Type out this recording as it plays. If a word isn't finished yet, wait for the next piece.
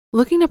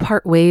Looking to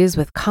part ways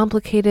with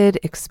complicated,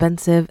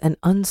 expensive, and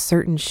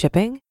uncertain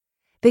shipping?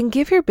 Then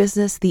give your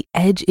business the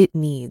edge it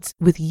needs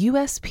with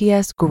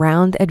USPS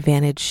Ground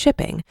Advantage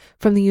shipping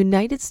from the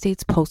United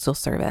States Postal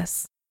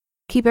Service.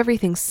 Keep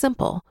everything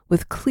simple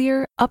with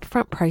clear,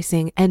 upfront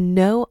pricing and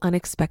no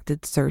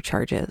unexpected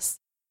surcharges.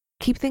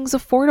 Keep things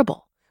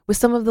affordable with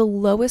some of the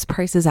lowest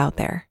prices out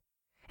there.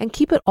 And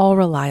keep it all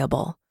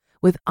reliable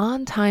with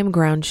on-time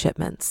ground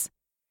shipments.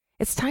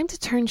 It's time to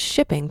turn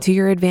shipping to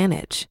your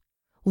advantage.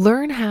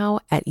 Learn how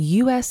at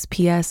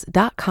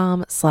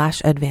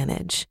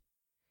USPS.com/advantage.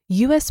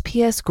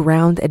 USPS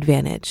Ground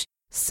Advantage.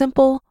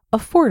 Simple,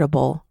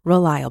 affordable,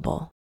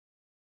 reliable.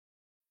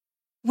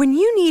 When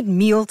you need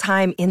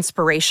mealtime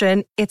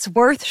inspiration, it's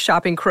worth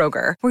shopping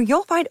Kroger, where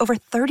you'll find over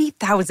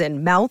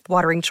 30,000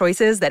 mouth-watering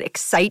choices that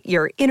excite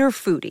your inner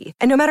foodie.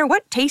 And no matter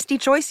what tasty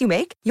choice you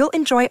make, you'll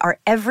enjoy our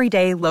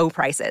everyday low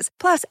prices,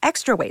 plus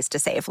extra ways to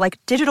save, like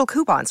digital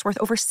coupons worth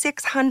over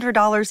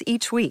 $600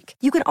 each week.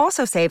 You can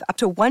also save up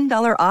to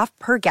 $1 off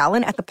per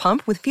gallon at the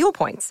pump with fuel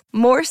points.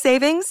 More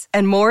savings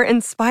and more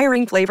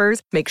inspiring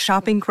flavors make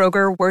shopping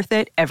Kroger worth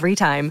it every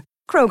time.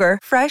 Kroger,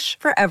 fresh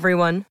for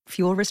everyone.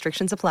 Fuel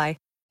restrictions apply.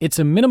 It's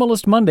a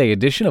Minimalist Monday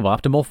edition of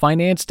Optimal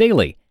Finance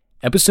Daily,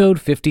 episode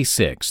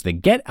 56, the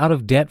Get Out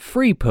of Debt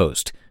Free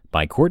Post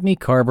by Courtney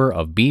Carver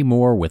of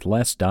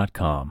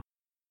BeMoreWithLess.com.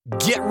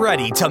 Get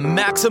ready to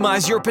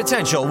maximize your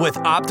potential with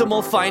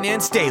Optimal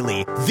Finance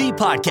Daily, the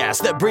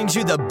podcast that brings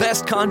you the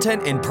best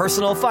content in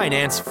personal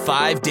finance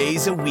 5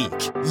 days a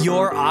week.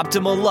 Your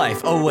optimal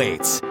life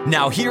awaits.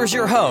 Now here's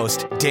your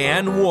host,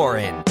 Dan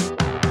Warren.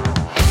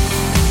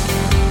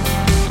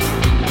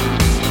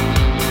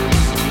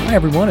 Hi,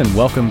 everyone, and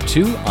welcome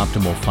to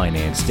Optimal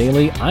Finance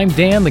Daily. I'm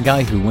Dan, the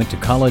guy who went to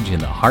college in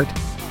the heart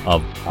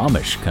of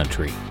Amish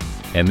country.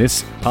 And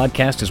this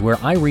podcast is where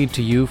I read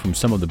to you from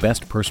some of the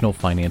best personal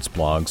finance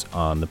blogs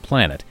on the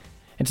planet.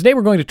 And today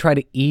we're going to try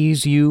to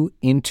ease you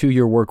into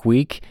your work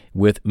week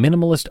with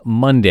Minimalist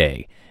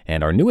Monday.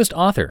 And our newest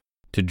author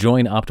to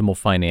join Optimal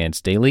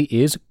Finance Daily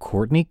is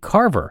Courtney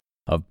Carver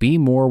of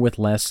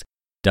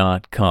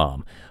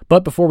BeMoreWithLess.com.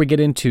 But before we get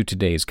into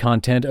today's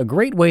content, a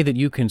great way that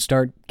you can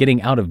start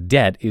getting out of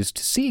debt is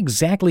to see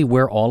exactly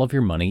where all of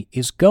your money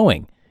is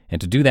going.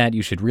 And to do that,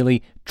 you should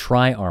really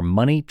try our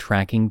money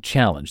tracking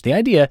challenge. The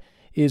idea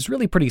is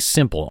really pretty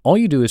simple. All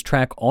you do is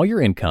track all your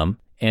income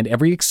and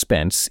every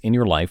expense in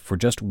your life for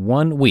just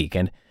 1 week,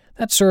 and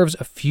that serves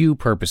a few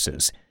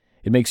purposes.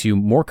 It makes you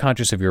more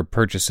conscious of your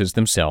purchases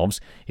themselves.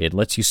 It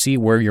lets you see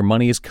where your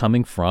money is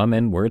coming from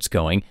and where it's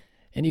going.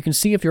 And you can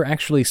see if you're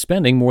actually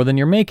spending more than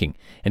you're making.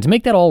 And to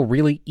make that all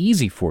really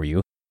easy for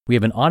you, we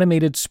have an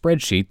automated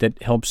spreadsheet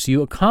that helps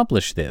you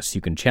accomplish this.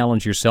 You can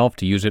challenge yourself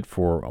to use it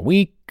for a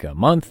week, a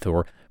month,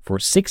 or for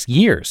 6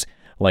 years,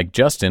 like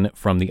Justin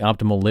from the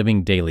Optimal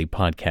Living Daily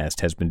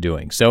podcast has been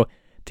doing. So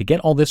to get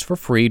all this for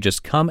free,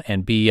 just come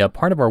and be a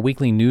part of our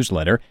weekly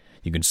newsletter.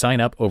 You can sign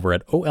up over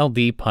at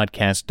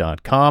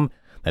oldpodcast.com.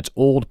 That's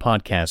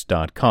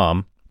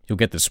oldpodcast.com. You'll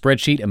get the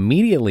spreadsheet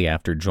immediately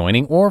after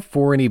joining, or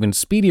for an even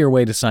speedier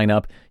way to sign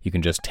up, you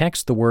can just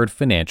text the word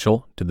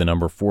financial to the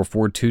number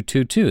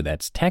 44222.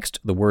 That's text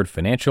the word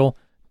financial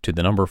to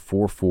the number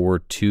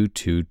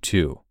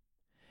 44222.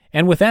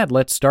 And with that,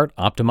 let's start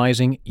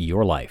optimizing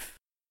your life.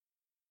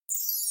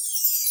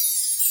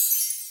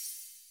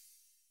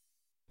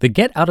 The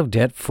Get Out of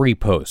Debt Free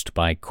Post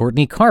by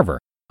Courtney Carver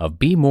of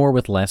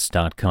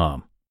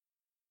BeMoreWithLess.com.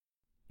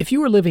 If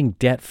you are living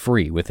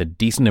debt-free with a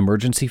decent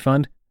emergency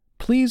fund,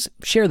 please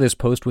share this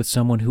post with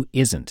someone who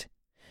isn't.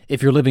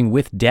 If you're living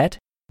with debt,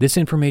 this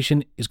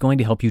information is going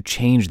to help you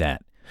change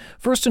that.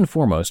 First and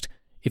foremost,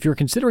 if you're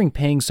considering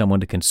paying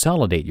someone to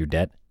consolidate your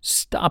debt,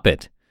 stop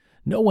it.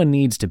 No one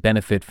needs to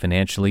benefit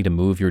financially to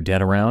move your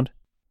debt around.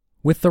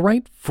 With the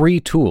right free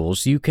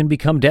tools, you can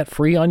become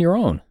debt-free on your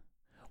own.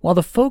 While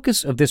the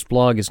focus of this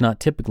blog is not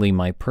typically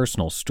my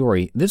personal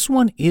story, this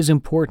one is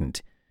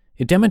important.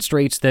 It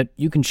demonstrates that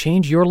you can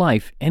change your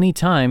life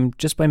anytime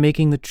just by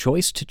making the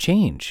choice to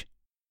change.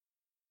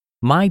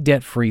 My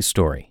debt-free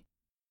story.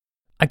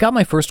 I got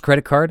my first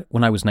credit card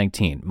when I was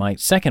 19, my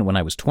second when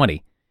I was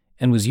 20,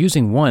 and was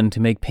using one to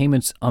make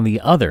payments on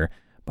the other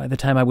by the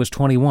time I was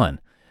 21.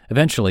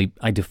 Eventually,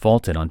 I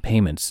defaulted on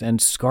payments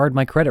and scarred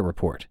my credit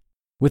report.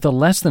 With a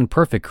less than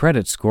perfect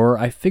credit score,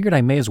 I figured I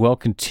may as well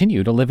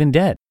continue to live in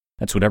debt.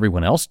 That's what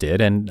everyone else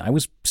did, and I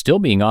was still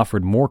being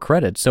offered more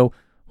credit, so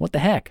what the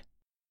heck?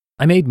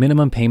 I made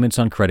minimum payments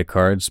on credit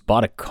cards,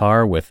 bought a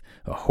car with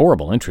a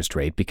horrible interest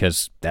rate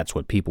because that's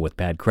what people with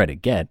bad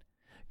credit get,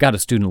 got a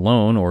student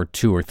loan or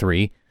 2 or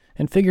 3,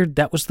 and figured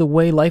that was the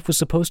way life was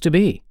supposed to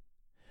be.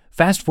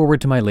 Fast forward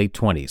to my late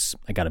 20s.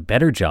 I got a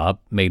better job,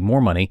 made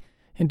more money,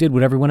 and did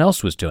what everyone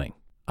else was doing.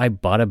 I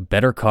bought a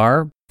better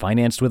car,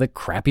 financed with a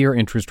crappier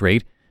interest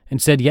rate, and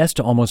said yes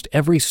to almost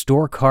every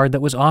store card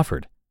that was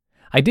offered.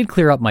 I did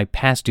clear up my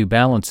past due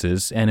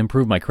balances and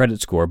improve my credit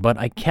score, but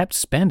I kept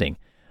spending.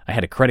 I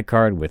had a credit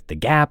card with The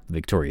Gap,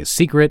 Victoria's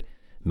Secret,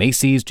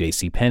 Macy's,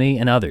 JCPenney,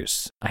 and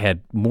others. I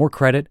had more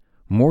credit,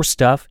 more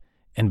stuff,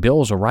 and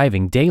bills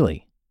arriving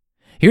daily.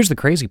 Here's the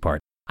crazy part.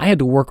 I had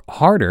to work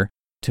harder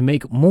to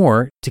make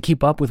more to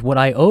keep up with what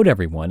I owed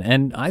everyone,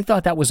 and I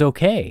thought that was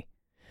okay.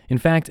 In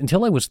fact,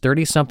 until I was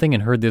 30-something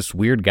and heard this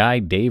weird guy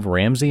Dave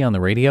Ramsey on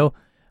the radio,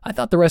 I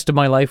thought the rest of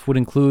my life would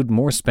include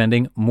more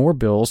spending, more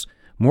bills,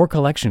 more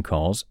collection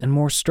calls, and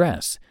more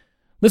stress.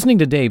 Listening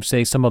to Dave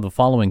say some of the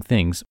following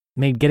things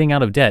made getting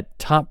out of debt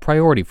top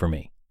priority for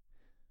me.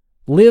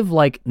 Live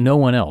like no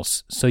one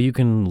else so you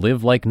can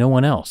live like no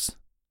one else.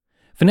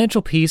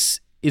 Financial peace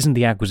isn't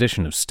the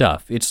acquisition of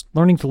stuff. It's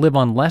learning to live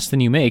on less than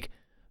you make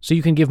so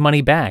you can give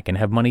money back and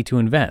have money to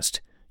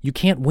invest. You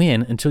can't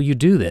win until you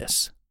do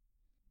this.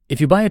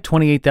 If you buy a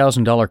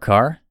 $28,000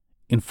 car,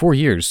 in 4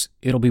 years,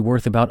 it'll be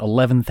worth about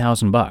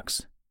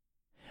 $11,000.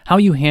 How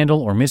you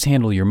handle or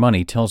mishandle your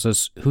money tells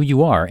us who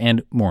you are,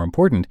 and more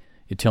important,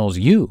 it tells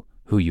you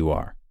who you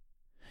are.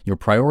 Your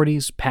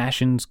priorities,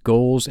 passions,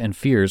 goals, and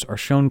fears are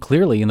shown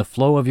clearly in the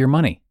flow of your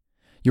money.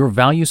 Your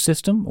value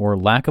system, or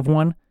lack of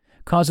one,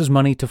 causes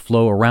money to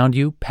flow around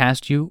you,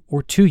 past you,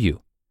 or to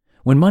you.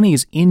 When money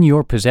is in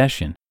your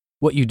possession,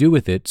 what you do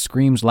with it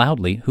screams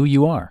loudly who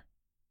you are.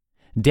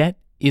 Debt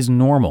is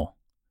normal.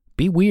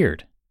 Be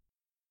weird.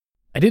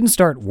 I didn't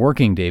start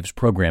working Dave's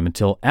program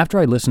until after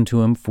I listened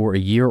to him for a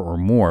year or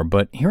more,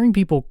 but hearing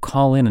people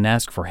call in and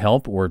ask for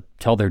help or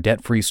tell their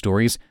debt-free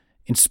stories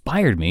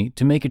inspired me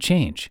to make a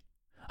change.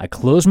 I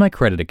closed my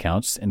credit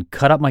accounts and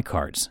cut up my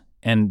cards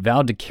and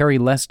vowed to carry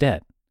less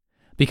debt.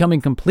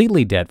 Becoming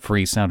completely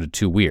debt-free sounded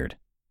too weird.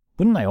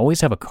 Wouldn't I always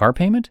have a car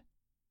payment?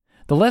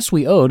 The less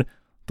we owed,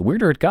 the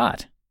weirder it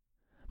got.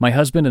 My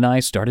husband and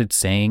I started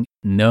saying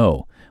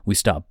no. We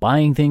stopped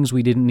buying things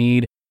we didn't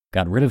need,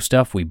 got rid of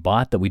stuff we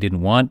bought that we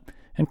didn't want,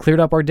 and cleared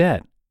up our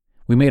debt.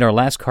 We made our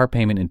last car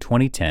payment in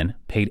 2010,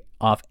 paid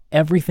off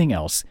everything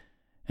else,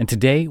 and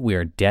today we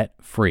are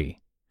debt-free.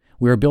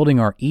 We are building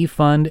our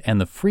e-fund, and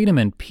the freedom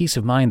and peace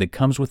of mind that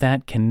comes with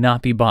that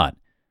cannot be bought.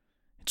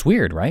 It's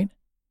weird, right?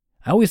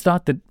 I always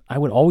thought that I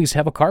would always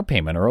have a car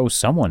payment or owe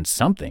someone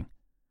something.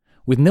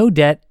 With no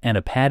debt and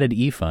a padded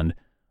e-fund,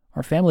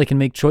 our family can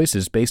make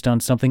choices based on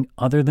something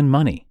other than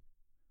money.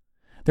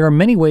 There are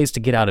many ways to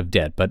get out of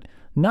debt, but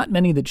not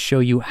many that show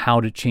you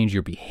how to change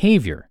your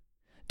behavior.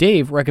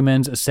 Dave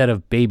recommends a set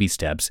of baby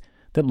steps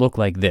that look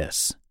like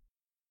this.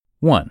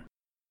 1.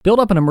 Build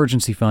up an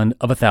emergency fund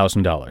of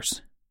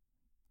 $1,000.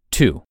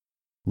 2.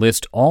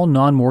 List all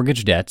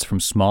non-mortgage debts from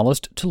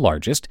smallest to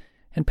largest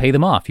and pay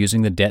them off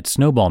using the debt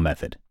snowball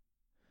method.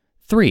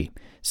 3.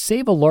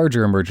 Save a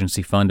larger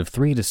emergency fund of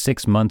 3 to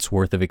 6 months'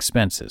 worth of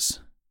expenses.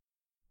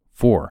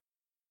 4.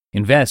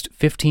 Invest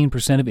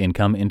 15% of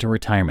income into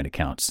retirement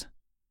accounts.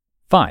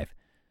 5.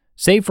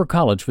 Save for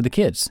college for the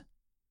kids.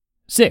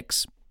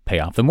 6. Pay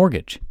off the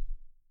mortgage.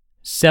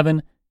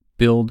 7.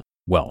 Build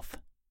wealth.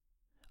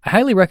 I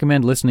highly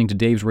recommend listening to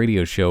Dave's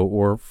radio show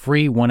or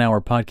free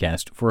 1-hour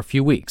podcast for a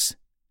few weeks.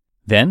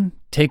 Then,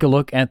 take a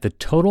look at the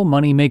Total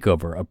Money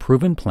Makeover, a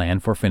proven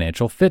plan for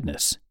financial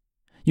fitness.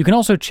 You can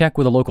also check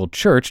with a local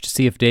church to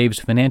see if Dave's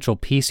Financial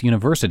Peace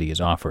University is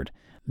offered.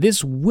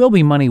 This will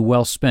be money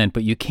well spent,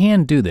 but you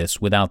can do this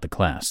without the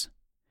class.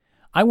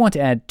 I want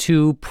to add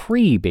 2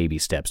 pre-baby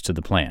steps to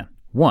the plan.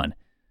 1.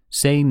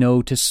 Say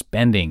no to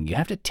spending. You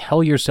have to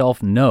tell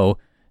yourself no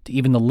to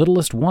even the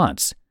littlest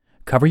wants.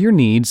 Cover your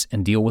needs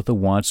and deal with the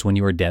wants when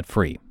you are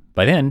debt-free.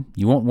 By then,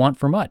 you won't want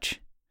for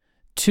much.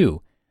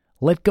 2.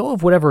 Let go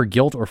of whatever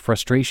guilt or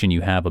frustration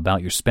you have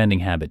about your spending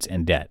habits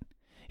and debt.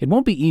 It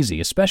won't be easy,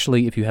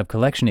 especially if you have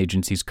collection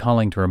agencies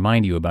calling to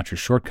remind you about your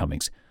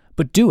shortcomings.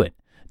 But do it.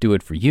 Do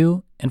it for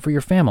you and for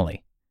your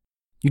family.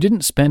 You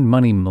didn't spend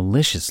money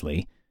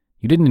maliciously.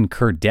 You didn't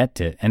incur debt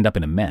to end up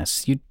in a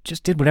mess. You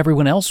just did what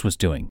everyone else was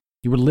doing.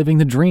 You were living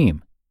the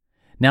dream.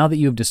 Now that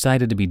you have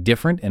decided to be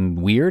different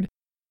and weird,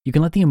 you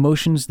can let the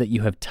emotions that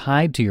you have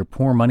tied to your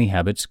poor money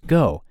habits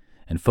go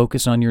and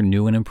focus on your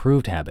new and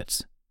improved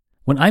habits.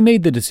 When I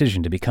made the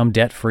decision to become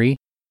debt-free,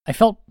 I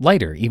felt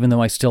lighter even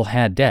though I still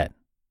had debt.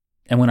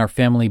 And when our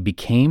family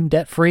became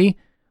debt-free,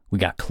 we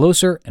got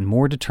closer and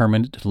more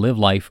determined to live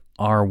life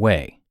our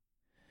way.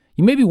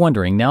 You may be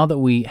wondering, now that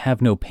we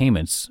have no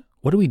payments,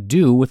 what do we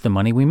do with the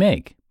money we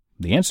make?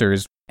 The answer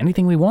is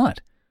anything we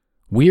want.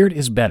 Weird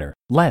is better.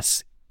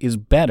 Less is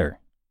better.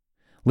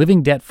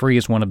 Living debt-free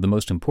is one of the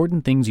most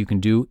important things you can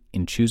do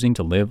in choosing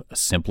to live a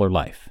simpler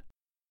life.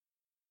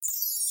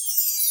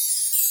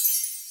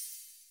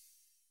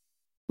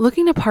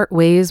 Looking to part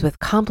ways with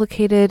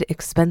complicated,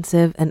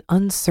 expensive, and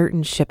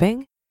uncertain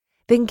shipping?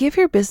 Then give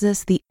your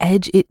business the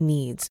edge it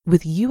needs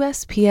with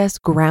USPS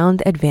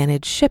Ground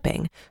Advantage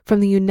shipping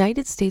from the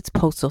United States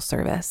Postal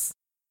Service.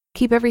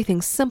 Keep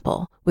everything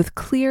simple with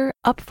clear,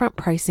 upfront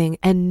pricing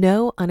and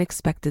no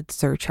unexpected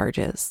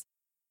surcharges.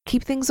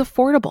 Keep things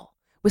affordable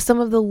with some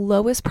of the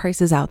lowest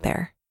prices out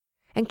there.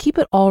 And keep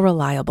it all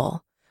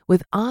reliable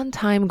with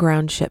on-time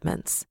ground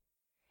shipments.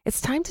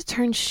 It's time to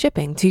turn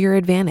shipping to your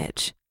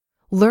advantage.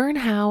 Learn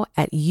how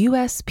at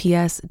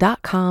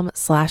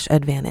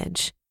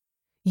USPS.com/advantage.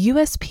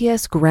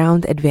 USPS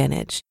Ground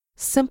Advantage.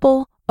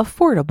 Simple,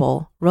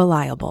 affordable,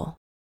 reliable.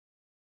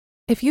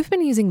 If you've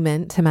been using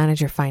Mint to manage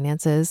your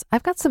finances,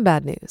 I've got some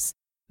bad news.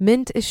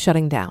 Mint is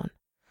shutting down.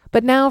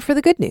 But now for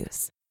the good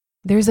news.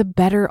 There's a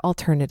better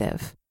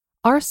alternative.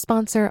 Our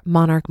sponsor,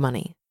 Monarch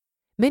Money.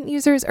 Mint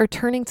users are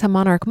turning to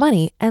Monarch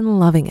Money and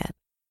loving it.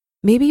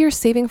 Maybe you're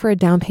saving for a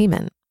down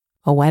payment,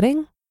 a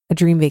wedding, a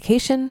dream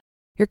vacation,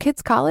 your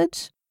kid's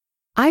college.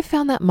 I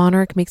found that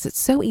Monarch makes it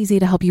so easy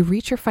to help you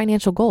reach your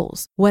financial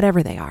goals,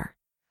 whatever they are.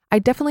 I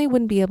definitely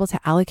wouldn't be able to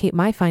allocate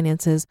my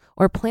finances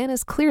or plan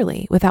as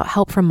clearly without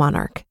help from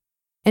Monarch.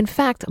 In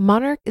fact,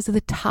 Monarch is the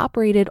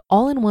top-rated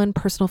all-in-one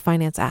personal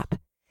finance app.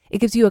 It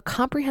gives you a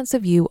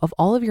comprehensive view of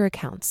all of your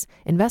accounts,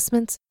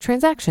 investments,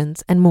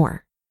 transactions, and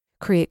more.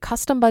 Create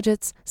custom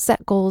budgets,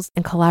 set goals,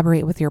 and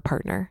collaborate with your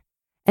partner.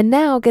 And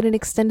now get an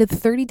extended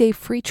 30-day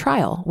free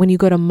trial when you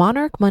go to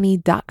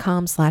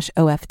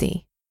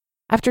monarchmoney.com/OFD.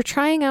 After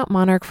trying out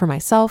Monarch for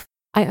myself,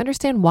 I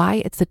understand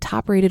why it's the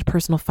top-rated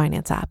personal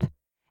finance app.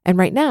 And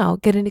right now,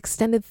 get an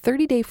extended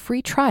 30-day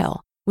free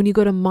trial when you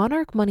go to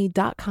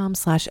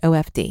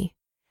monarchmoney.com/OFD.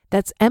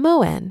 That's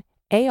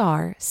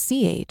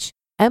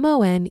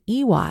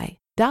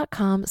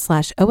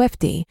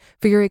monarchmoney.com/OFD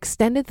for your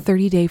extended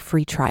 30-day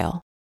free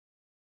trial.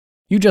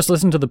 You just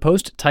listened to the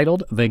post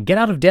titled The Get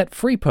Out of Debt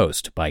Free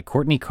Post by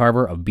Courtney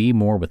Carver of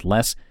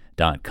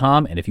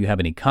BeMoreWithLess.com. And if you have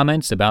any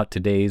comments about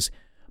today's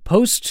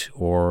post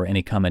or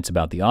any comments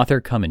about the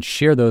author, come and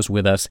share those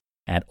with us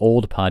at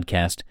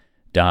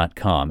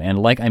oldpodcast.com. And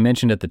like I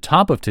mentioned at the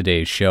top of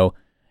today's show,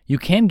 you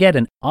can get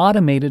an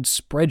automated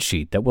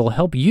spreadsheet that will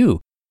help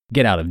you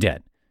get out of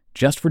debt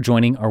just for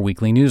joining our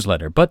weekly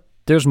newsletter. But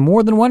there's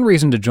more than one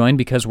reason to join,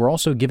 because we're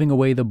also giving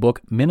away the book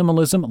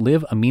Minimalism: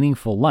 Live a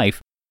Meaningful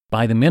Life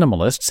by the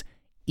Minimalists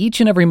each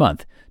and every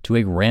month to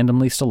a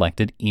randomly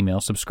selected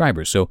email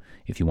subscriber. So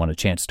if you want a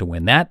chance to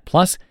win that,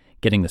 plus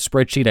getting the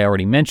spreadsheet I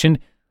already mentioned,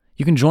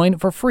 you can join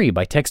for free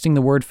by texting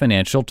the word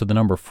financial to the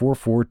number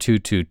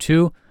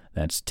 44222.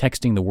 That's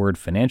texting the word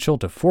financial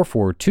to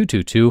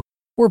 44222,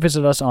 or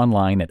visit us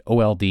online at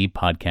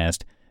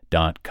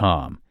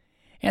oldpodcast.com.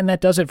 And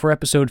that does it for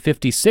episode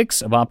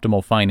 56 of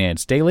Optimal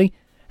Finance Daily.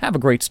 Have a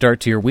great start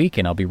to your week,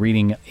 and I'll be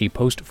reading a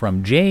post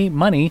from Jay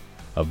Money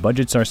of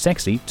Budgets Are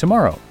Sexy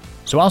tomorrow.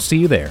 So I'll see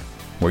you there,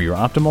 where your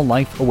optimal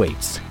life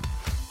awaits.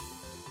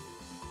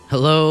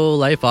 Hello,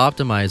 Life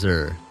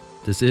Optimizer.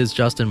 This is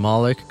Justin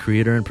Malik,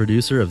 creator and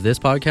producer of this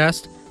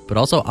podcast, but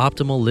also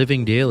Optimal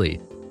Living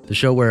Daily, the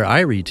show where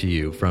I read to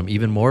you from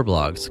even more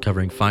blogs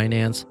covering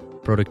finance,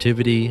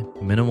 productivity,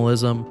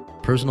 minimalism,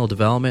 personal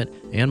development,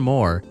 and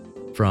more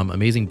from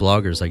amazing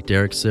bloggers like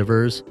Derek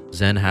Sivers,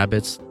 Zen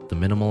Habits, The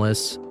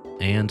Minimalists,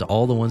 and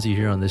all the ones you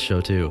hear on this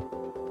show too.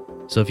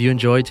 So if you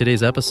enjoyed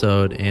today's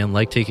episode and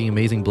like taking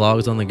amazing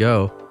blogs on the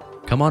go,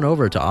 come on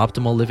over to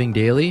Optimal Living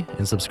Daily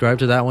and subscribe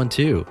to that one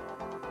too.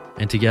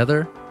 And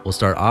together, we'll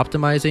start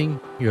optimizing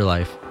your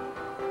life.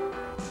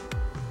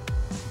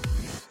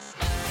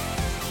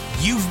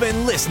 You've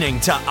been listening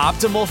to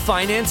Optimal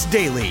Finance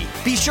Daily.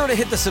 Be sure to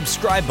hit the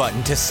subscribe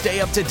button to stay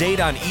up to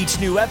date on each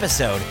new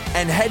episode,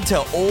 and head to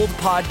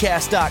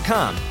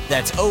oldpodcast.com.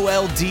 That's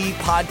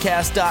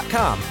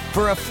OLDpodcast.com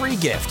for a free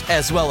gift,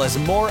 as well as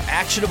more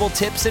actionable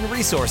tips and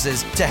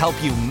resources to help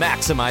you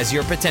maximize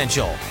your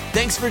potential.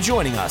 Thanks for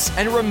joining us,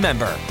 and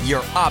remember,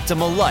 your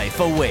optimal life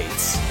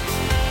awaits.